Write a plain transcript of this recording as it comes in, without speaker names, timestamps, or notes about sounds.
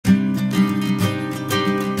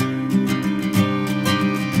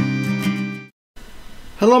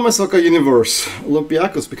Hello my soccer universe.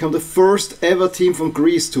 Olympiacos become the first ever team from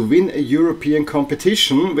Greece to win a European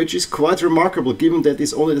competition, which is quite remarkable given that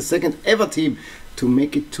it's only the second ever team to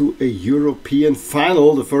make it to a European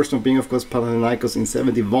final. The first one being of course Panathinaikos in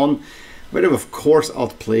 '71, where they were of course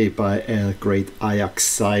outplayed by a great Ajax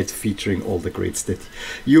side featuring all the greats that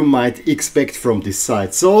you might expect from this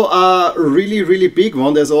side. So a really big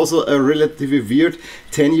one. There's also a relatively weird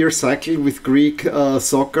 10-year cycle with Greek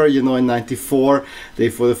soccer. You know, in '94 they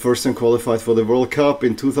for the first time qualified for the World Cup.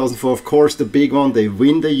 In 2004 of course the big one, they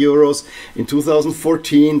win the Euros. In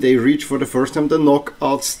 2014 they reach for the first time the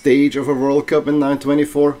knockout stage of a World Cup in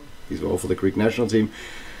 1924. These were all for the Greek national team.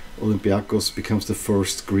 Olympiacos becomes the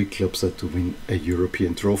first Greek club side to win a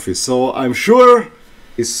European trophy. So I'm sure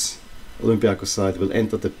this Olympiacos side will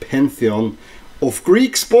enter the pantheon of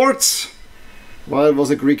Greek sports. While it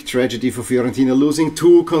was a Greek tragedy for Fiorentina losing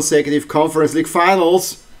 2 consecutive Conference League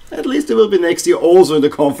finals, at least it will be next year also in the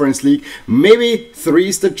Conference League. Maybe 3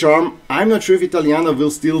 is the charm. I'm not sure if Italiana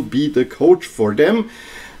will still be the coach for them.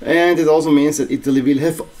 And it also means that Italy will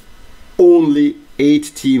have only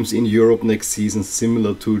 8 teams in Europe next season,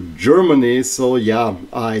 similar to Germany. So yeah,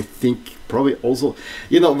 I think probably also,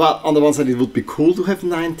 you know, but on the one side it would be cool to have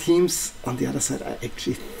 9 teams. On the other side, I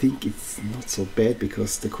actually think it's not so bad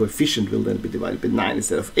because the coefficient will then be divided by 9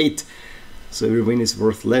 instead of 8. So every win is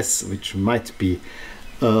worth less, which might be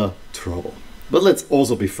trouble. But let's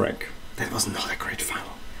also be frank, that was not a great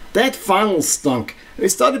final. That final stunk. It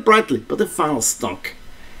started brightly, but the final stunk.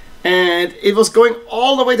 And it was going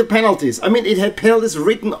all the way to penalties. I mean, it had penalties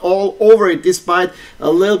written all over it, despite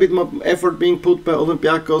a little bit more effort being put by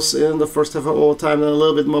Olympiacos in the first half of overtime and a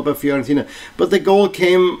little bit more by Fiorentina. But the goal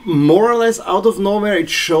came more or less out of nowhere.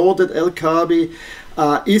 It showed that Kaabi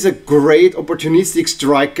is a great opportunistic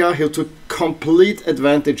striker who took complete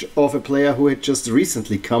advantage of a player who had just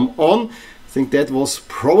recently come on. I think that was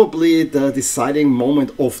probably the deciding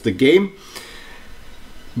moment of the game.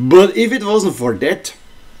 But if it wasn't for that,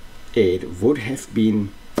 it would have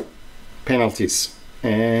been penalties,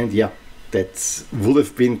 and yeah, that would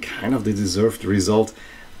have been kind of the deserved result.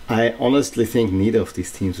 I honestly think neither of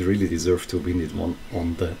these teams really deserved to win it one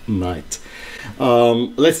on the night.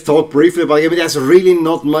 Let's talk briefly about it. I mean, there's really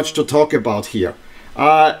not much to talk about here.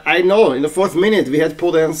 I know in the 4th minute we had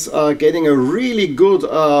Podence getting a really good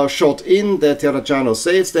shot in that Terracciano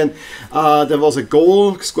saves. Then there was a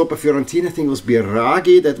goal scored by Fiorentina. I think it was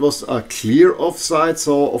Biraghi. That was a clear offside,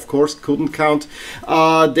 so of course couldn't count.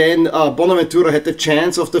 Then Bonaventura had the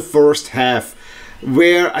chance of the first half,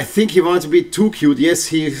 where I think he wanted to be too cute. Yes,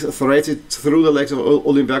 he threads it through the legs of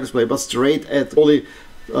Olympiacos play, but straight at Oli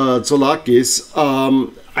Zoulakis.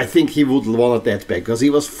 I think he would want that back because he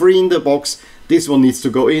was free in the box. This one needs to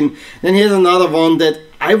go in. Then here's another one that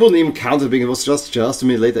I wouldn't even count it because it was just a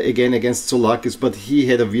minute later again against Zoulakis, but he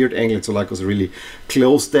had a weird angle. Zoulakis really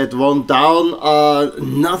closed that one down.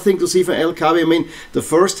 Nothing to see from Kaabi. I mean, the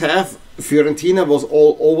first half Fiorentina was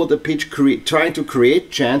all over the pitch trying to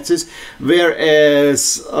create chances,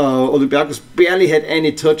 whereas Olympiacos barely had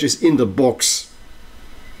any touches in the box.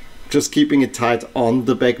 Just keeping it tight on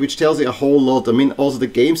the back, which tells you a whole lot. I mean, also the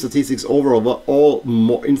game statistics overall were all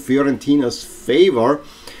more in Fiorentina's favor.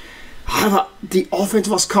 However, the offense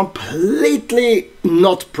was completely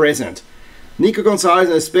not present. Nico Gonzalez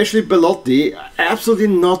and especially Belotti, absolutely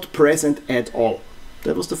not present at all.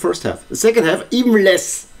 That was the first half. The second half, even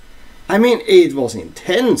less. I mean, it was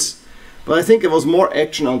intense, but I think there was more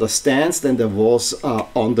action on the stands than there was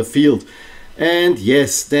on the field. And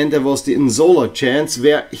yes, then there was the Nzola chance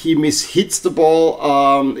where he mishits the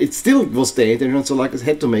ball. It still was dangerous, so Zoulakis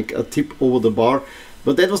had to make a tip over the bar.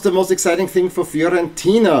 But that was the most exciting thing for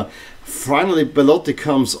Fiorentina. Finally, Belotti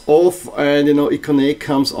comes off, and you know Ikone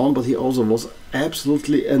comes on, but he also was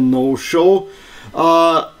absolutely a no-show.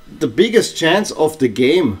 The biggest chance of the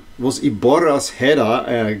game was Iborra's header,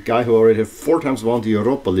 a guy who already had 4 times won the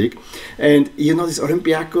Europa League. And you know, this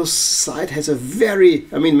Olympiacos side has a very,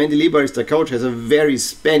 I mean, Mendilibar is the coach, has a very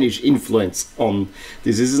Spanish influence on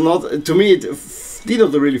this. This is not, to me, it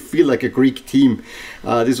didn't really feel like a Greek team.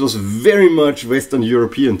 This was very much Western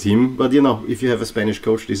European team, but you know, if you have a Spanish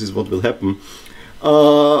coach, this is what will happen.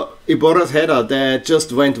 Iborra's header that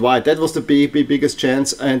just went wide. That was the biggest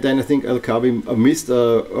chance, and then I think Kaabi missed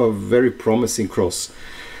a very promising cross.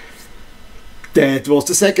 That was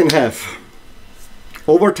the second half.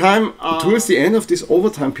 Overtime, towards the end of this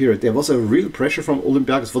overtime period, there was a real pressure from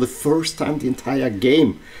Olympiacos for the first time the entire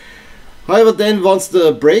game. However, then once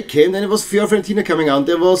the break came, then it was Fiorentina coming on.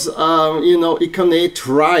 There was, you know, Ikone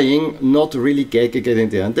trying not to really get in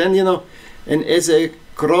there. And then, you know, an Eze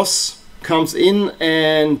cross comes in,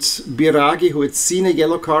 and Biragi, who had seen a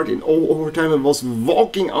yellow card in overtime and was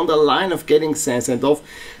walking on the line of getting sent off,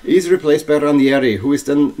 is replaced by Ranieri, who is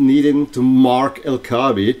then needing to mark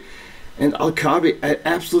Kaabi. And Kaabi, an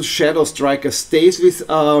absolute shadow striker, stays with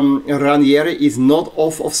Ranieri, is not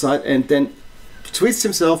offside, and then twists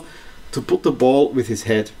himself to put the ball with his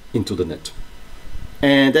head into the net.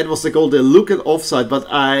 And that was the goal. They look at offside, but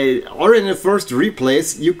already in the first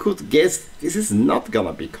replays, you could guess this is not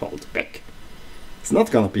gonna be called back. It's not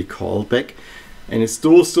gonna be called back. And it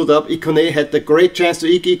still stood up. Ikone had the great chance to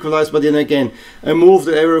equalize, but then again, a move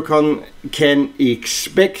that everyone can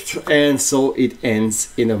expect, and so it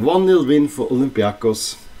ends in a 1-0 win for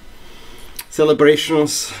Olympiacos.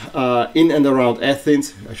 Celebrations in and around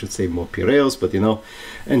Athens, I should say more Piraeus, but you know,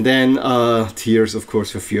 and then tears, of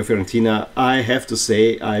course, for Fiorentina. I have to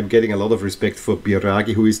say, I'm getting a lot of respect for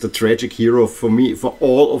Biragi, who is the tragic hero for me for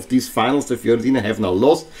all of these finals that Fiorentina have now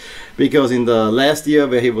lost, because in the last year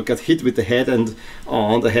where he got hit with the head and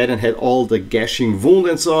on the head and had all the gashing wound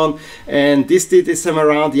and so on, and this time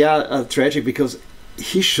around, yeah, tragic, because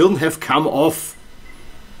he shouldn't have come off.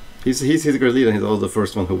 He's a great leader. He's also the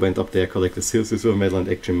first one who went up there, collected silver medal, and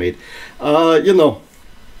actually made, you know,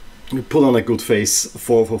 put on a good face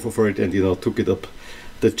for it, and you know, took it up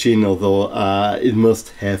the chin. Although it must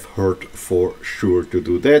have hurt for sure to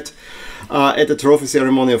do that. At the trophy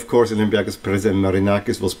ceremony, of course, Olympiacos president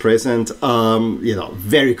Marinakis was present. You know,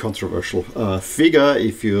 very controversial figure.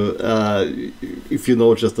 If you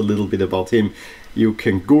know just a little bit about him, you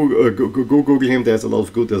can Google him. There's a lot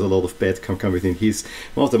of good, there's a lot of bad come within. He's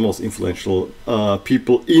one of the most influential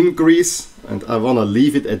people in Greece, and I want to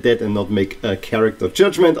leave it at that and not make a character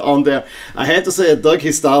judgment on there. I had to say I dug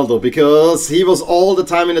his style though, because he was all the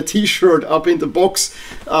time in a t-shirt up in the box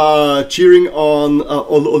cheering on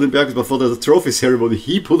Olympiacos. But for the trophy ceremony,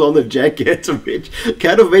 he put on a jacket, which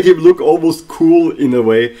kind of made him look almost cool in a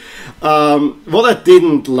way. What I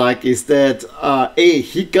didn't like is that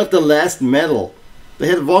he got the last medal. They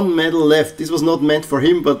had one medal left. This was not meant for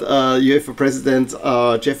him, but UEFA President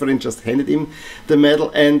Ceferin just handed him the medal.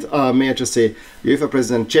 And may I just say, UEFA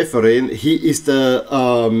President Ceferin, he is the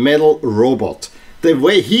medal robot. The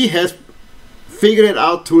way he has figured it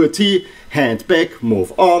out to a T, hand back,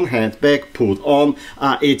 move on, hand back, put on.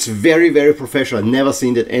 It's very, very professional. I've never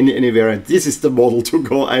seen that anywhere, and this is the model to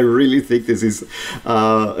go. I really think this is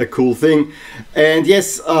a cool thing. And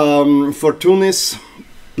yes, for Tunis,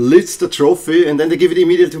 lifts the trophy, and then they give it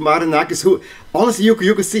immediately to Marinakis, who honestly you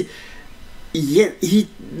could see, yeah, he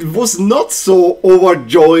was not so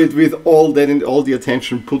overjoyed with all that and all the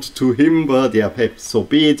attention put to him, but yeah, hey, so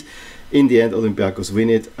be it. In the end, Olympiacos win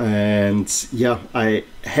it, and yeah, I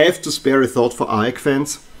have to spare a thought for AEK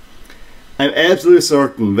fans. I'm absolutely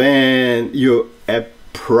certain when you are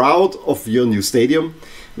proud of your new stadium,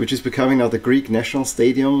 which is becoming now the Greek national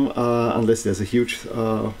stadium, unless there's a huge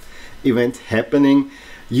event happening.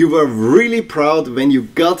 You were really proud when you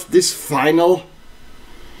got this final,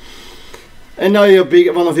 and now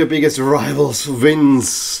one of your biggest rivals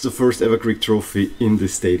wins the first ever Greek trophy in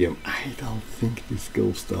this stadium. I don't think this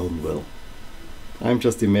goes down well. I'm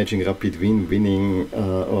just imagining Rapid Wien winning,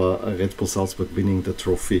 or Red Bull Salzburg winning the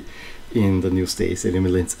trophy in the new stadium,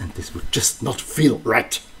 and this would just not feel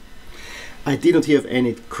right. I did not hear of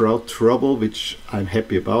any crowd trouble, which I'm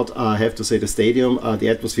happy about. I have to say the stadium, the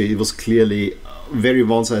atmosphere, it was clearly very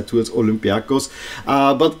one-sided towards Olympiacos.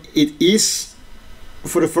 But it is,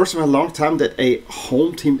 for the first time in a long time, that a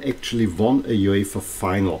home team actually won a UEFA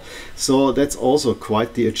final. So that's also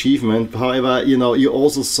quite the achievement. However, you know, you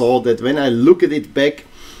also saw that when I look at it back,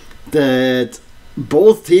 that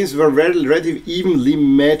both teams were relatively evenly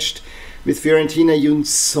matched. With Fiorentina, you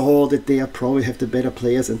saw that they probably have the better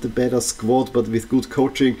players and the better squad, but with good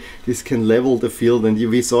coaching, this can level the field, and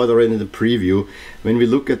we saw it already in the preview. When we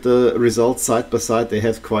look at the results side by side, they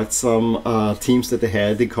have quite some teams that they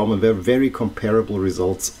had in common. They're very comparable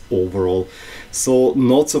results overall. So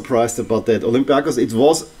not surprised about that. Olympiacos, it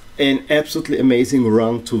was an absolutely amazing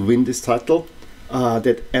run to win this title.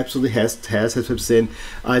 That absolutely has been.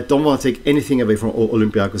 I don't want to take anything away from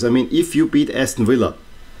Olympiacos. I mean, if you beat Aston Villa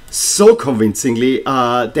so convincingly,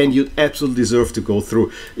 then you absolutely deserve to go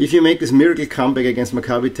through. If you make this miracle comeback against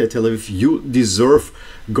Maccabi Tel Aviv, you deserve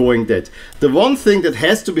going that. The one thing that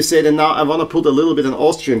has to be said, and now I want to put a little bit an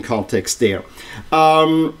Austrian context there.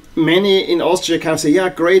 Many in Austria kind of say, yeah,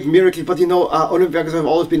 great miracle, but you know, Olympiacos have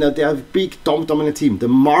always been a big dominant team. The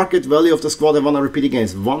market value of the squad, I want to repeat again,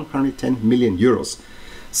 is 110 million euros.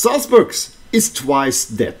 Salzburg's is twice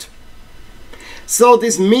that. So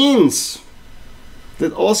this means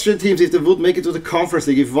that Austrian teams, if they would make it to the Conference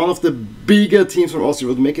League, if one of the bigger teams from Austria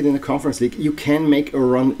would make it in the Conference League, you can make a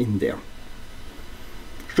run in there.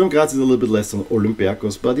 Sturm Graz is a little bit less than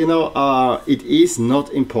Olympiacos, but you know, it is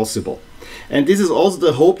not impossible. And this is also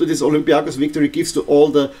the hope that this Olympiacos victory gives to all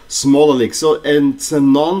the smaller leagues. So, and it's a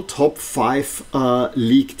non-top 5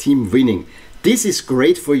 league team winning. This is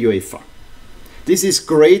great for UEFA. This is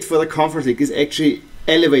great for the Conference League. This actually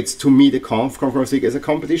elevates to me the Conference League as a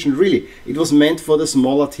competition. Really, it was meant for the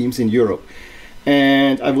smaller teams in Europe.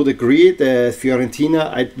 And I would agree that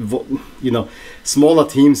Fiorentina, you know, smaller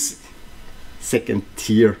teams, second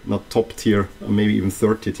tier, not top tier, or maybe even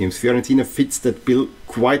third tier teams. Fiorentina fits that bill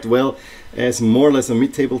quite well as more or less a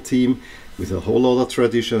mid-table team with a whole lot of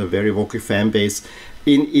tradition, a very vocal fan base.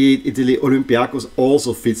 In Italy, Olympiacos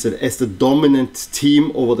also fits it as the dominant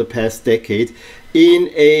team over the past decade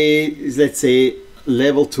in a, let's say,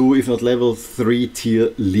 level 2, if not level 3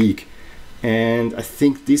 tier league. And I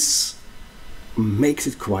think this makes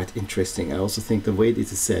it quite interesting. I also think the way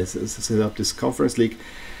this is set up, this Conference League,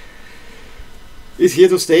 is here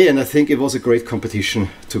to stay, and I think it was a great competition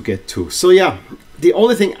to get to. So yeah, the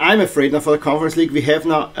only thing I'm afraid now for the Conference League, we have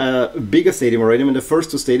now a bigger stadium already. I mean, the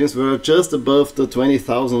first two stadiums were just above the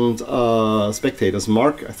 20,000 spectators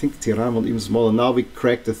mark. I think Tirana was even smaller. Now we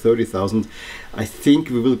cracked the 30,000. I think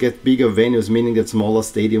we will get bigger venues, meaning that smaller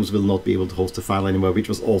stadiums will not be able to host the final anymore, which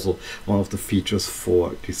was also one of the features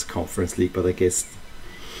for this Conference League. But I guess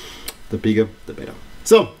the bigger, the better.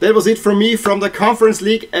 So that was it from me from the Conference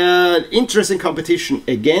League. Interesting competition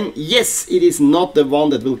again. Yes, it is not the one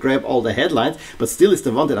that will grab all the headlines, but still it's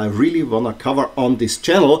the one that I really want to cover on this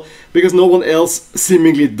channel because no one else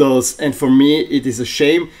seemingly does. And for me, it is a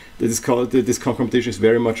shame that this competition is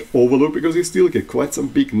very much overlooked because you still get quite some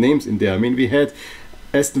big names in there. I mean, we had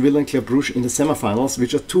Aston Villa and Club Brugge in the semifinals,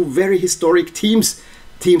 which are two very historic teams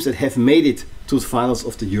that have made it to the finals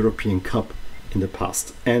of the European Cup in the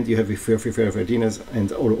past. And you have Fiorentina and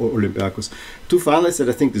Olympiacos, two finalists that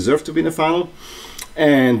I think deserve to be in the final.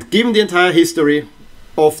 And given the entire history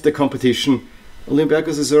of the competition,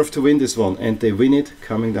 Olympiacos deserve to win this one, and they win it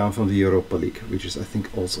coming down from the Europa League, which is I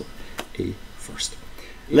think also a first.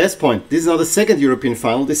 Last point, this is now the second European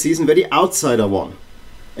final this season where the outsider won,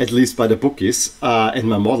 at least by the bookies and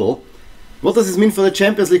my model. What does this mean for the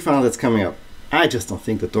Champions League final that's coming up? I just don't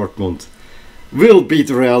think that Dortmund will beat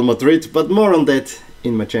Real Madrid, but more on that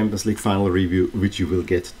in my Champions League final review, which you will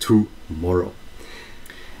get tomorrow.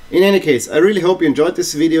 In any case, I really hope you enjoyed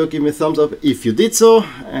this video. Give me a thumbs up if you did so,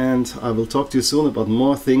 and I will talk to you soon about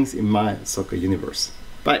more things in my soccer universe.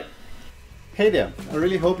 Bye! Hey there, I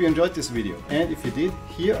really hope you enjoyed this video, and if you did,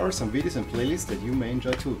 here are some videos and playlists that you may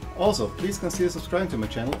enjoy too. Also, please consider subscribing to my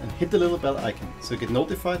channel and hit the little bell icon so you get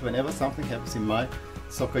notified whenever something happens in my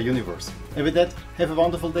soccer universe. And with that, have a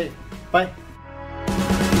wonderful day. Bye!